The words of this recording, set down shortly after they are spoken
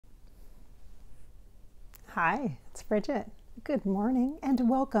Hi, it's Bridgette. Good morning and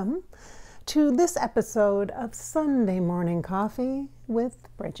welcome to this episode of Sunday Morning Coffee with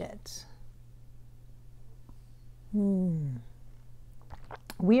Bridgette. We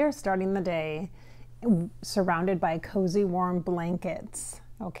are starting the day surrounded by cozy warm blankets,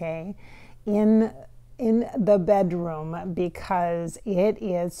 okay, in the bedroom because it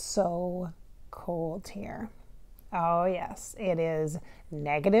is so cold here. Oh yes, it is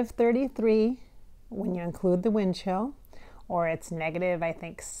 -33 when you include the wind chill, or it's negative, I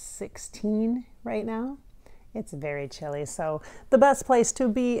think, 16 right now. It's very chilly. So the best place to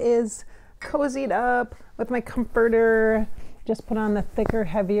be is cozied up with my comforter. Just put on the thicker,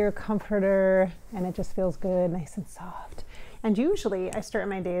 heavier comforter, and it just feels good, nice and soft. And usually I start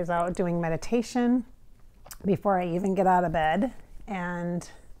my days out doing meditation before I even get out of bed.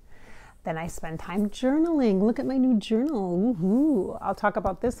 And then I spend time journaling. Look at my new journal. Woohoo! I'll talk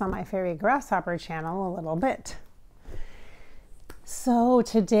about this on my Fairy Grasshopper channel a little bit. So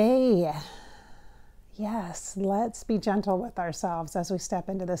today, yes, let's be gentle with ourselves as we step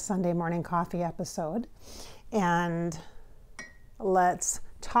into this Sunday morning coffee episode. And let's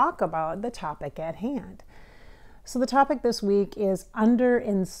talk about the topic at hand. So the topic this week is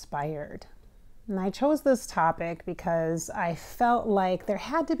under-inspired. And I chose this topic because I felt like there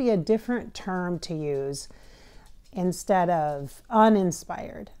had to be a different term to use instead of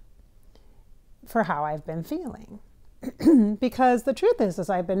uninspired for how I've been feeling. Because the truth is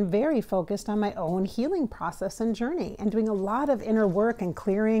I've been very focused on my own healing process and journey and doing a lot of inner work and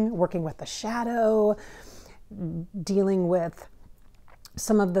clearing, working with the shadow, dealing with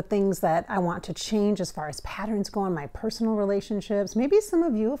some of the things that I want to change as far as patterns go in my personal relationships. Maybe some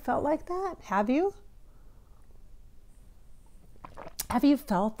of you have felt like that. Have you? Have you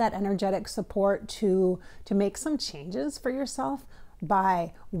felt that energetic support to make some changes for yourself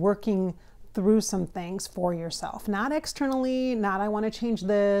by working through some things for yourself? Not externally, not I want to change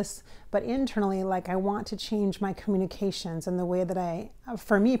this, but internally, like I want to change my communications and the way that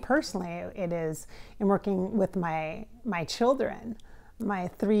for me personally, it is in working with my children. My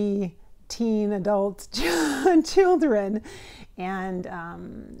 3 teen adult children, and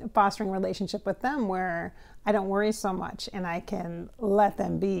fostering a relationship with them where I don't worry so much and I can let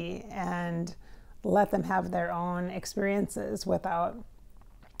them be and let them have their own experiences without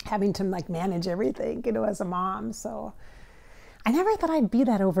having to like manage everything, as a mom. So I never thought I'd be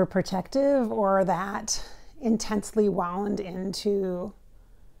that overprotective or that intensely wound into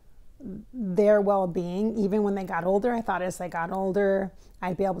their well-being. Even when they got older, I thought as they got older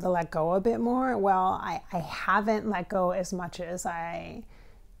I'd be able to let go a bit more. Well, I haven't let go as much as I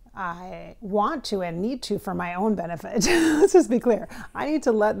want to and need to for my own benefit. Let's just be clear. I need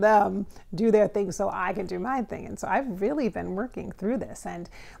to let them do their thing so I can do my thing. And so I've really been working through this. And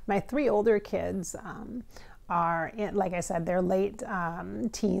my 3 older kids are, like I said, they're late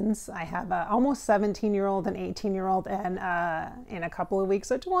teens. I have a almost 17-year-old, an 18-year-old, and in a couple of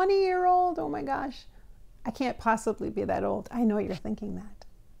weeks, a 20-year-old. Oh my gosh, I can't possibly be that old. I know you're thinking that,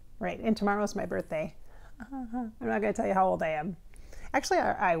 right? And tomorrow's my birthday. I'm not going to tell you how old I am. Actually,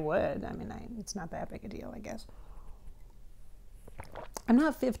 I would. I mean, it's not that big a deal, I guess. I'm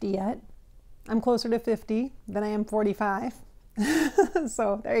not 50 yet. I'm closer to 50 than I am 45.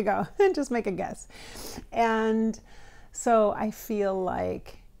 So there you go. Just make a guess. And so I feel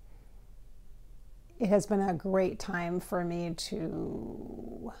like it has been a great time for me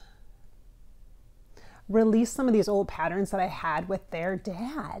to release some of these old patterns that I had with their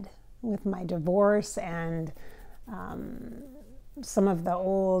dad, with my divorce, and some of the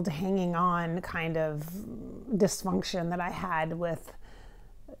old hanging on kind of dysfunction that I had with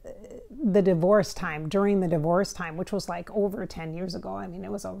the divorce time, during the divorce time, which was like over 10 years ago. I mean,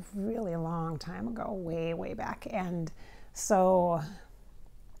 it was a really long time ago, way, way back. And so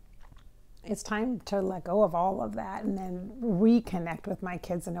it's time to let go of all of that and then reconnect with my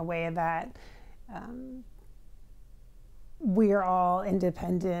kids in a way that we are all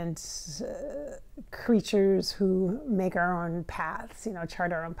independent creatures who make our own paths,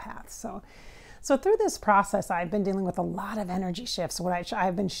 chart our own paths. So through this process, I've been dealing with a lot of energy shifts, what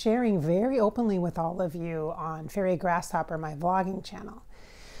I've been sharing very openly with all of you on Fairy Grasshopper, my vlogging channel.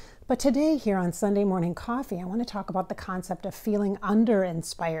 But today here on Sunday Morning Coffee, I want to talk about the concept of feeling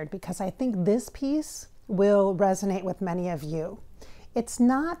under-inspired, because I think this piece will resonate with many of you. It's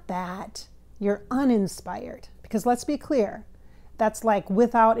not that you're uninspired, because let's be clear, that's like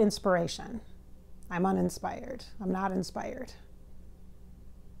without inspiration. I'm uninspired. I'm not inspired.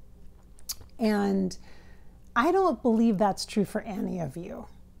 And I don't believe that's true for any of you.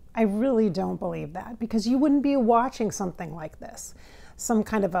 I really don't believe that, because you wouldn't be watching something like this. some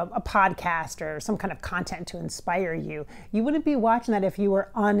kind of a podcast or some kind of content to inspire you. You wouldn't be watching that if you were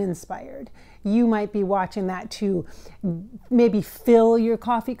uninspired. You might be watching that to maybe fill your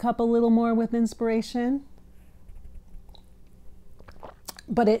coffee cup a little more with inspiration.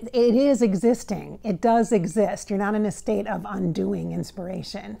 But it is existing. It does exist. You're not in a state of undoing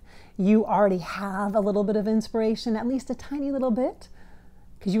inspiration. You already have a little bit of inspiration, at least a tiny little bit,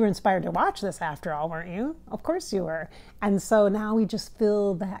 because you were inspired to watch this after all, weren't you? Of course you were. And so now we just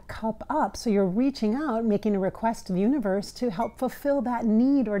fill that cup up. So you're reaching out, making a request to the universe to help fulfill that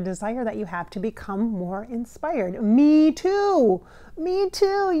need or desire that you have to become more inspired. Me too. Me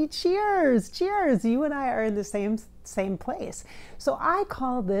too. Cheers. Cheers. You and I are in the same place. So I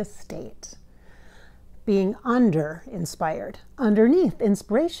call this state being under inspired, underneath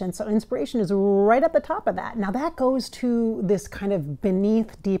inspiration. So inspiration is right at the top of that. Now that goes to this kind of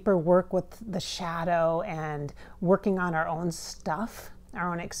beneath, deeper work with the shadow and working on our own stuff,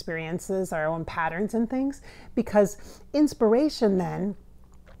 our own experiences, our own patterns and things, because inspiration then,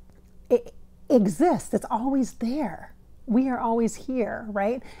 it exists. It's always there. We are always here,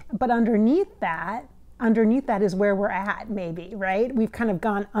 right? But underneath that is where we're at, maybe, right? We've kind of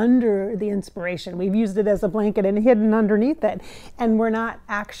gone under the inspiration. We've used it as a blanket and hidden underneath it. And we're not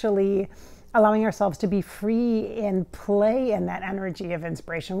actually allowing ourselves to be free and play in that energy of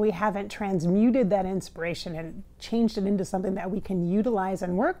inspiration. We haven't transmuted that inspiration and changed it into something that we can utilize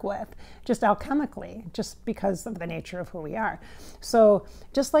and work with just alchemically, just because of the nature of who we are. So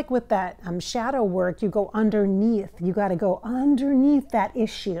just like with that shadow work, you go underneath. You got to go underneath that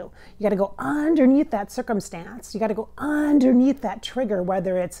issue. You got to go underneath that circumstance. You got to go underneath that trigger,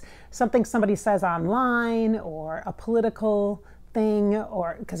 whether it's something somebody says online or a political thing,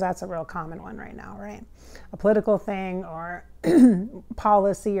 or because that's a real common one right now, right? A political thing or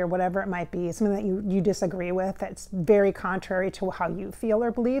policy or whatever it might be, something that you disagree with that's very contrary to how you feel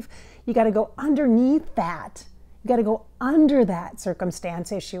or believe. You got to go underneath that. You got to go under that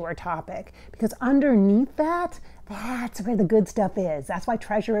circumstance, issue, or topic, because underneath that, that's where the good stuff is. That's why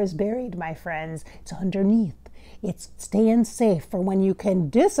treasure is buried, my friends. It's underneath. It's staying safe for when you can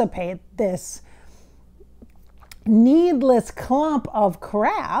dissipate this needless clump of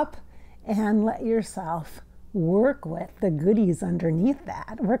crap and let yourself work with the goodies underneath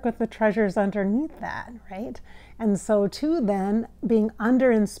that, work with the treasures underneath that, right? And so too, then being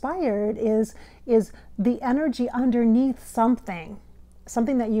under-inspired is the energy underneath something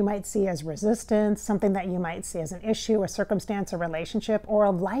that you might see as resistance, something that you might see as an issue, a circumstance, a relationship, or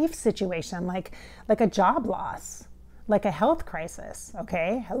a life situation like a job loss, like a health crisis,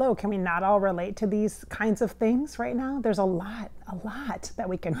 okay? Hello, can we not all relate to these kinds of things right now? There's a lot that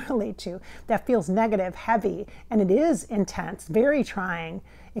we can relate to that feels negative, heavy, and it is intense, very trying.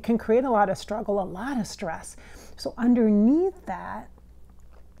 It can create a lot of struggle, a lot of stress. So underneath that,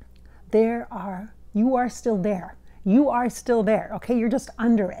 you are still there. You are still there, okay? You're just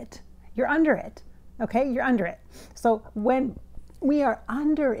under it. You're under it, okay? You're under it. So when we are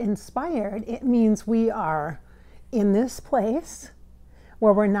under-inspired, it means we are in this place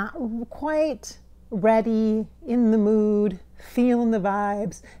where we're not quite ready, in the mood, feeling the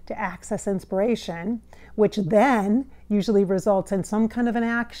vibes to access inspiration, which then usually results in some kind of an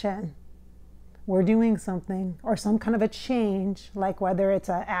action. We're doing something or some kind of a change, like whether it's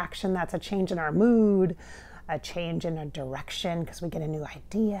an action that's a change in our mood, a change in a direction because we get a new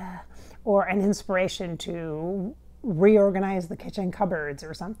idea, or an inspiration to reorganize the kitchen cupboards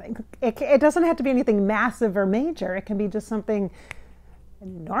or something. It doesn't have to be anything massive or major. It can be just something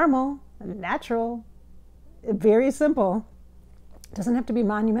normal, natural, very simple. It doesn't have to be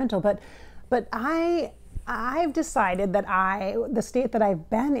monumental, but I've decided that the state that I've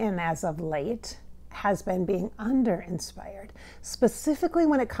been in as of late has been being under-inspired, specifically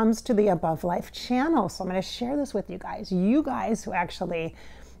when it comes to the Above Life channel. So I'm going to share this with you guys who actually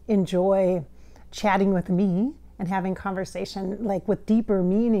enjoy chatting with me and having conversation like with deeper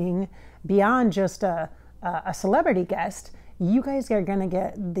meaning beyond just a celebrity guest. You guys are going to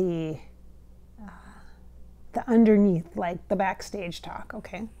get the underneath, like the backstage talk,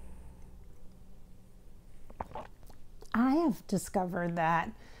 okay? I have discovered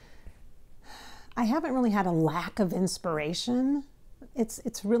that I haven't really had a lack of inspiration.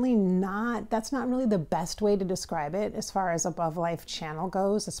 It's really not, that's not really the best way to describe it as far as Above Life channel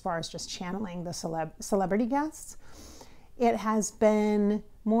goes, as far as just channeling the celebrity guests. It has been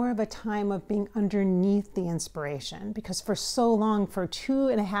more of a time of being underneath the inspiration, because for so long, for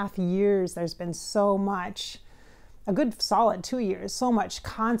 2.5 years, there's been so much, a good solid 2 years, so much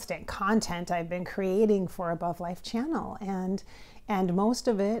constant content I've been creating for Above Life channel. And And most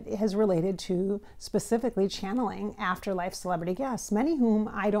of it has related to specifically channeling afterlife celebrity guests, many whom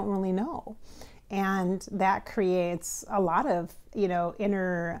I don't really know. And that creates a lot of,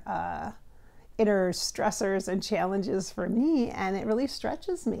 inner stressors and challenges for me, and it really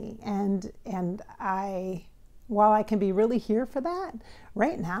stretches me. And while I can be really here for that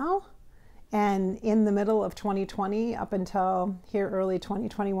right now, and in the middle of 2020 up until here early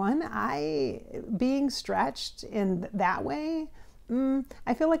 2021, being stretched in that way,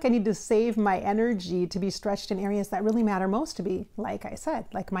 I feel like I need to save my energy to be stretched in areas that really matter most to me, like I said,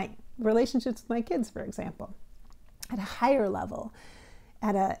 like my relationships with my kids, for example, at a higher level,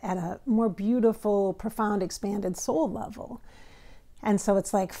 at a more beautiful, profound, expanded soul level. And so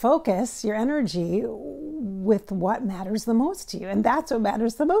it's like, focus your energy with what matters the most to you. And that's what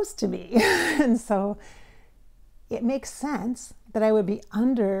matters the most to me. And so it makes sense that I would be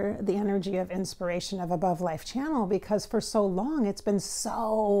under the energy of inspiration of Above Life Channel, because for so long it's been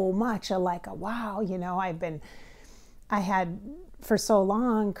so much like a wow, I had for so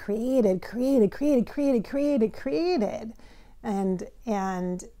long created.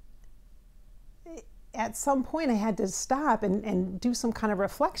 And at some point I had to stop and do some kind of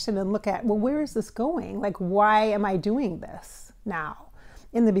reflection and look at, well, where is this going? Like, why am I doing this now?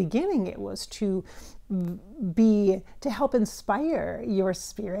 In the beginning, it was to help inspire your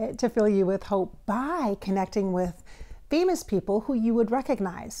spirit, to fill you with hope by connecting with famous people who you would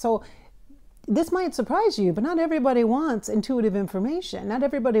recognize. So this might surprise you, but not everybody wants intuitive information. Not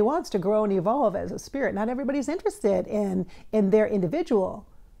everybody wants to grow and evolve as a spirit. Not everybody's interested in their individual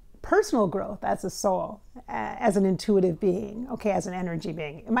personal growth as a soul, as an intuitive being, okay, as an energy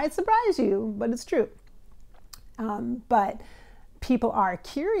being. It might surprise you, but it's true. But people are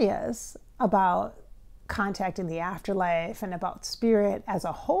curious about contacting the afterlife and about spirit as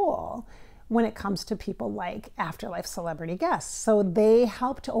a whole when it comes to people like afterlife celebrity guests. So they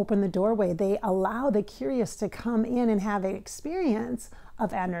help to open the doorway. They allow the curious to come in and have an experience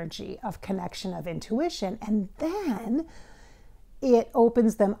of energy, of connection, of intuition, and then it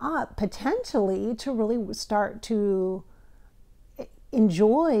opens them up potentially to really start to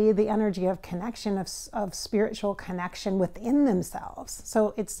enjoy the energy of connection, of spiritual connection within themselves.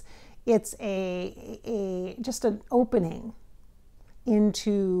 So it's just an opening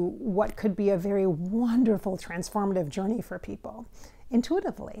into what could be a very wonderful, transformative journey for people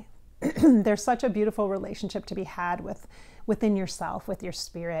intuitively. There's such a beautiful relationship to be had within yourself, with your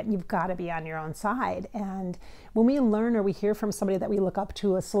spirit. You've got to be on your own side. And when we learn or we hear from somebody that we look up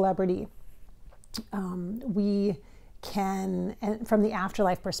to, a celebrity, we can, and from the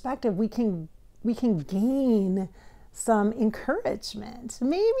afterlife perspective, we can gain some encouragement,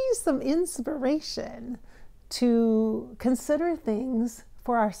 maybe some inspiration to consider things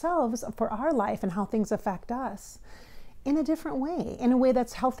for ourselves, for our life, and how things affect us in a different way, in a way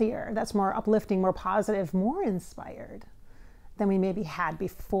that's healthier, that's more uplifting, more positive, more inspired than we maybe had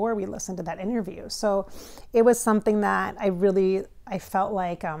before we listened to that interview. So it was something that I felt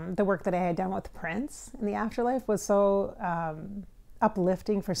like the work that I had done with Prince in the afterlife was so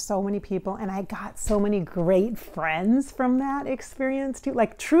uplifting for so many people. And I got so many great friends from that experience too,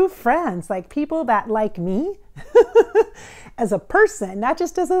 like true friends, like people that like me as a person, not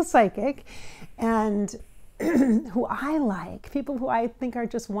just as a psychic, and who I like, people who I think are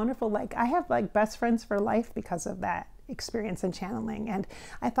just wonderful. Like I have like best friends for life because of that experience in channeling. And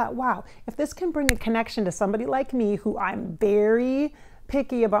I thought, wow, if this can bring a connection to somebody like me, who I'm very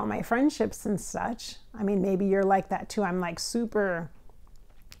picky about my friendships and such. I mean, maybe you're like that too. I'm like super,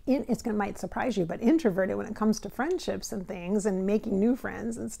 might surprise you, but introverted when it comes to friendships and things and making new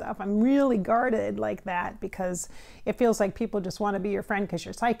friends and stuff. I'm really guarded like that because it feels like people just want to be your friend because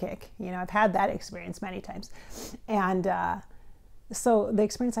you're psychic. I've had that experience many times. And so the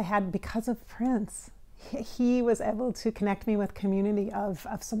experience I had because of Prince, he was able to connect me with community of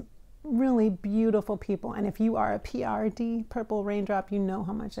some really beautiful people. And if you are a PRD, Purple Raindrop, you know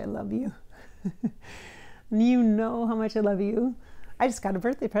how much I love you. You know how much I love you. I just got a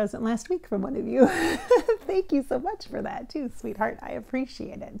birthday present last week from one of you. Thank you so much for that too, sweetheart. I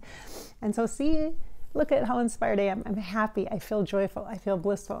appreciate it. And so look at how inspired I am. I'm happy. I feel joyful. I feel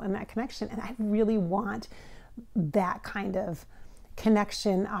blissful in that connection. And I really want that kind of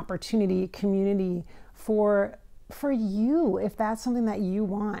connection, opportunity, community for you, if that's something that you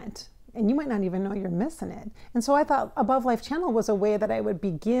want. And you might not even know you're missing it. And so I thought Above Life Channel was a way that I would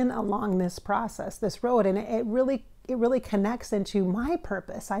begin along this process, this road. And it really connects into my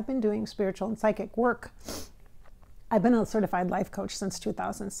purpose. I've been doing spiritual and psychic work. I've been a certified life coach since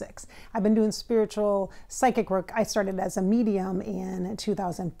 2006. I've been doing spiritual psychic work. I started as a medium in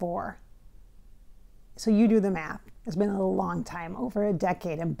 2004. So you do the math. It's been a long time, over a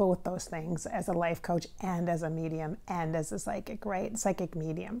decade in both those things, as a life coach and as a medium and as a psychic, right? Psychic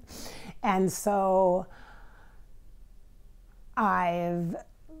medium. And so I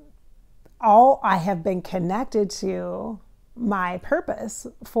have been connected to my purpose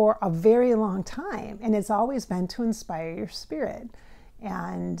for a very long time, and it's always been to inspire your spirit.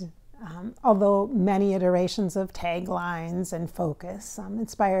 And although many iterations of taglines and focus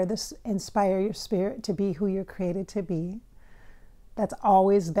inspire your spirit to be who you're created to be, that's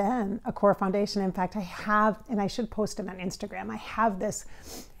always been a core foundation. In fact, I have, and I should post it on Instagram, I have this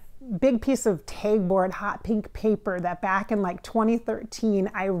big piece of tag board, hot pink paper, that back in like 2013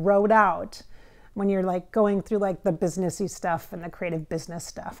 I wrote out. When you're like going through like the businessy stuff and the creative business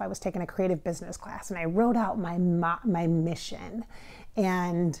stuff, I was taking a creative business class, and I wrote out my mission,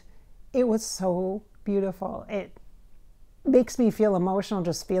 and it was so beautiful. It makes me feel emotional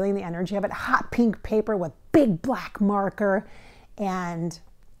just feeling the energy of it. Hot pink paper with big black marker. And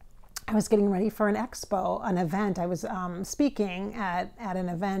I was getting ready for an expo, an event. I was speaking at an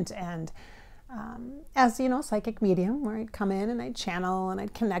event, and as you know, psychic medium, where I'd come in and I'd channel and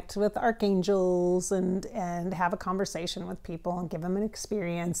I'd connect with archangels and have a conversation with people and give them an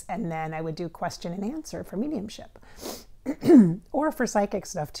experience, and then I would do question and answer for mediumship. Or for psychic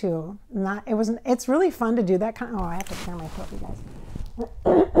stuff too. It's really fun to do that kind of, I have to clear my throat, you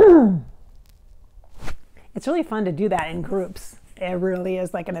guys. It's really fun to do that in groups. It really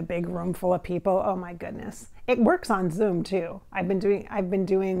is, like in a big room full of people. Oh my goodness. It works on Zoom too. I've been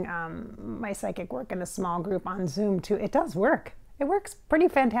doing my psychic work in a small group on Zoom too. It does work. It works pretty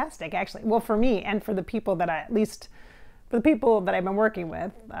fantastic, actually. Well, for me and for the people that I've been working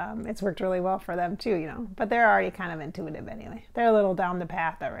with, it's worked really well for them too, you know. But they're already kind of intuitive anyway. They're a little down the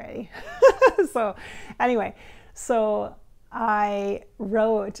path already. So anyway, so I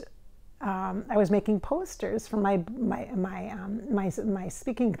wrote. I was making posters for my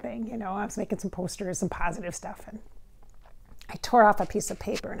speaking thing. You know, I was making some posters, some positive stuff, and I tore off a piece of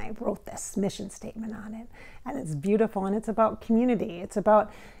paper and I wrote this mission statement on it. And it's beautiful, and it's about community. It's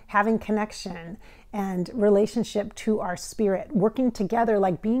about having connection and relationship to our spirit, working together,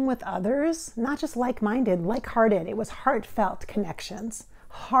 like being with others, not just like-minded, like-hearted. It was heartfelt connections.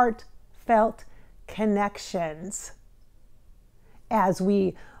 Heartfelt connections. As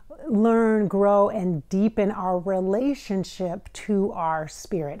we learn, grow, and deepen our relationship to our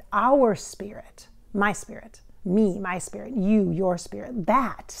spirit, my spirit, me, my spirit, you, your spirit,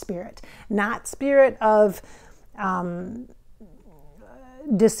 that spirit, not spirit of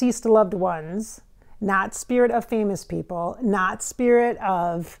deceased loved ones, not spirit of famous people, not spirit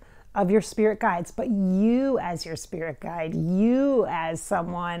of your spirit guides, but you as your spirit guide, you as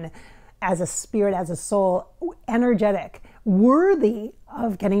someone, as a spirit, as a soul, energetic, worthy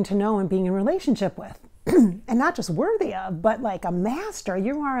of getting to know and being in relationship with. And not just worthy of, but like a master.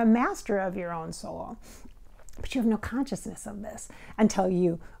 You are a master of your own soul. But you have no consciousness of this until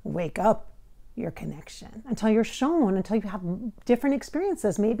you wake up your connection, until you're shown, until you have different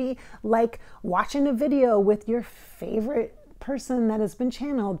experiences. Maybe like watching a video with your favorite person that has been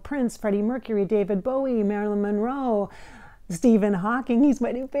channeled: Prince, Freddie Mercury, David Bowie, Marilyn Monroe, Stephen Hawking. He's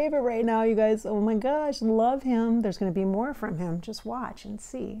my new favorite right now, you guys. Oh my gosh, love him. There's going to be more from him. Just watch and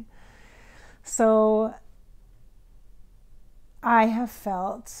see. So I have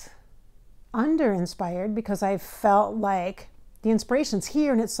felt under-inspired because I felt like the inspiration's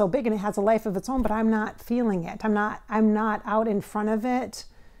here and it's so big and it has a life of its own, but I'm not feeling it. I'm not out in front of it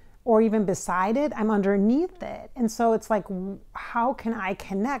or even beside it. I'm underneath it. And so it's like, how can I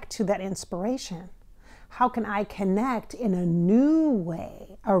connect to that inspiration? How can I connect in a new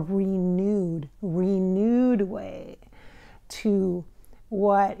way, a renewed way to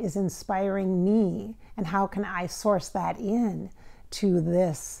what is inspiring me? And how can I source that in to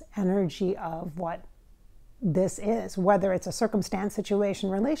this energy of what this is, whether it's a circumstance, situation,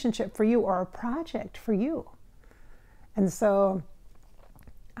 relationship for you, or a project for you? And so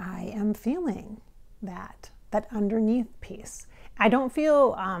I am feeling that underneath piece. I don't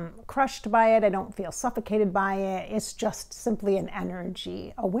feel crushed by it. I don't feel suffocated by it. It's just simply an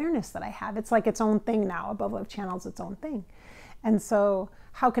energy awareness that I have. It's like its own thing now. Above Life Channel's its own thing. And so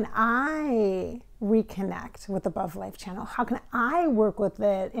how can I reconnect with Above Life Channel? How can I work with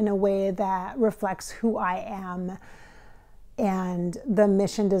it in a way that reflects who I am and the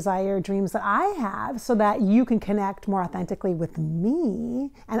mission, desire, dreams that I have, so that you can connect more authentically with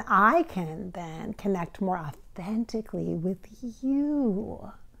me, and I can then connect more authentically with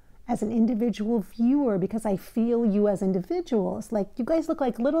you as an individual viewer, because I feel you as individuals. Like, you guys look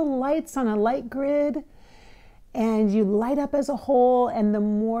like little lights on a light grid, and you light up as a whole, and the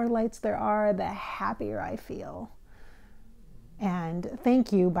more lights there are, the happier I feel. And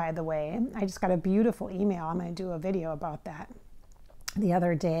thank you, by the way. I just got a beautiful email. I'm going to do a video about that the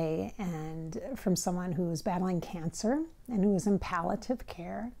other day, and from someone who was battling cancer and who was in palliative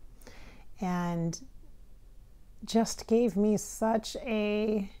care, and just gave me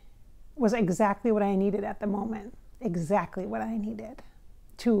was exactly what I needed at the moment. Exactly what I needed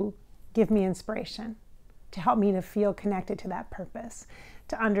to give me inspiration, to help me to feel connected to that purpose,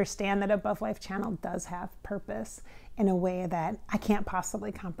 to understand that Above Life Channel does have purpose in a way that I can't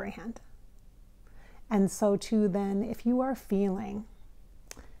possibly comprehend. And so too, then, if you are feeling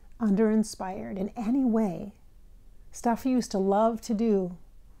under-inspired in any way, stuff you used to love to do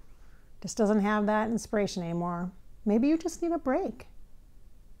just doesn't have that inspiration anymore, maybe you just need a break.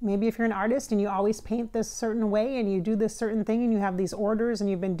 Maybe if you're an artist and you always paint this certain way and you do this certain thing and you have these orders and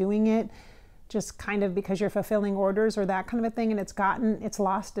you've been doing it just kind of because you're fulfilling orders or that kind of a thing, and it's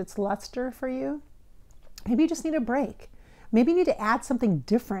lost its luster for you, maybe you just need a break. Maybe you need to add something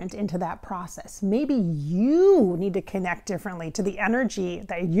different into that process. Maybe you need to connect differently to the energy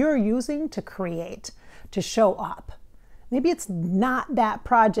that you're using to create, to show up. Maybe it's not that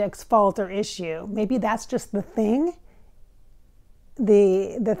project's fault or issue. Maybe that's just the thing,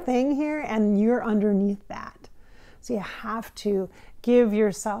 the thing here, and you're underneath that. So you have to give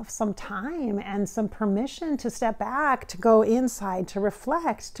yourself some time and some permission to step back, to go inside, to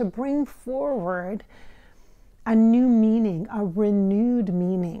reflect, to bring forward a new meaning, a renewed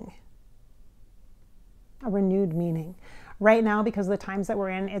meaning. A renewed meaning. Right now, because of the times that we're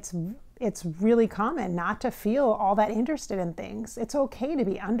in, it's really common not to feel all that interested in things. It's okay to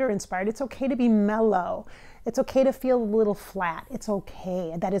be under-inspired. It's okay to be mellow. It's okay to feel a little flat. It's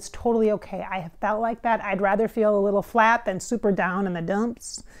okay. That is totally okay. I have felt like that. I'd rather feel a little flat than super down in the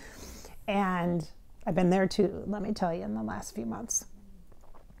dumps. And I've been there too, let me tell you, in the last few months.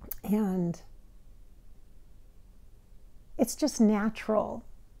 And it's just natural.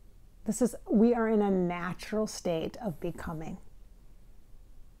 We are in a natural state of becoming.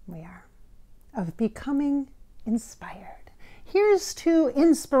 We are. Of becoming inspired. Here's to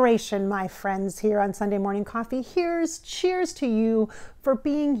inspiration, my friends, here on Sunday Morning Coffee. Here's cheers to you for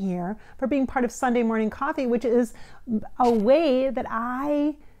being here, for being part of Sunday Morning Coffee, which is a way that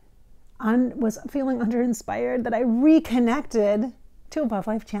I was feeling under-inspired, that I reconnected to Above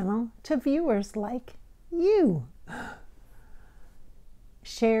Life Channel, to viewers like you.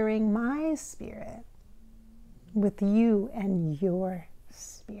 Sharing my spirit with you and your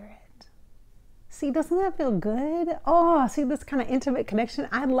spirit. See, doesn't that feel good? Oh, see this kind of intimate connection?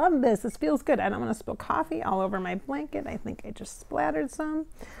 I love this. This feels good. I don't want to spill coffee all over my blanket. I think I just splattered some.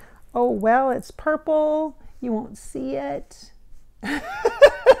 Oh, well, it's purple. You won't see it.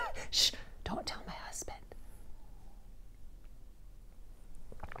 Shh, don't tell my husband.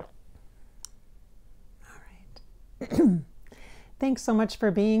 All right. Thanks so much for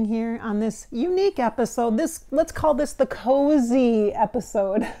being here on this unique episode. Let's call this the cozy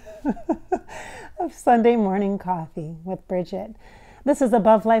episode of Sunday Morning Coffee with Bridgette. This is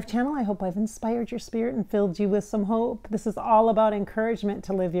Above Life Channel. I hope I've inspired your spirit and filled you with some hope. This is all about encouragement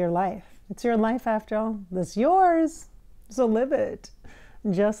to live your life. It's your life after all. It's yours. So live it.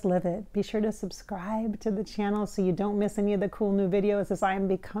 Just live it. Be sure to subscribe to the channel so you don't miss any of the cool new videos as I am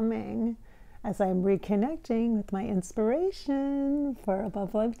becoming, as I'm reconnecting with my inspiration for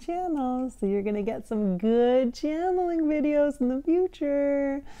Above Life Channel. So you're going to get some good channeling videos in the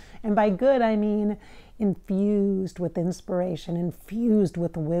future. And by good, I mean infused with inspiration, infused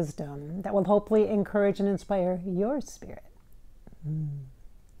with wisdom that will hopefully encourage and inspire your spirit.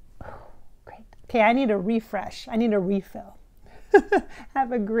 Great. Okay, I need a refresh. I need a refill.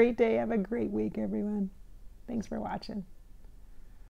 Have a great day. Have a great week, everyone. Thanks for watching.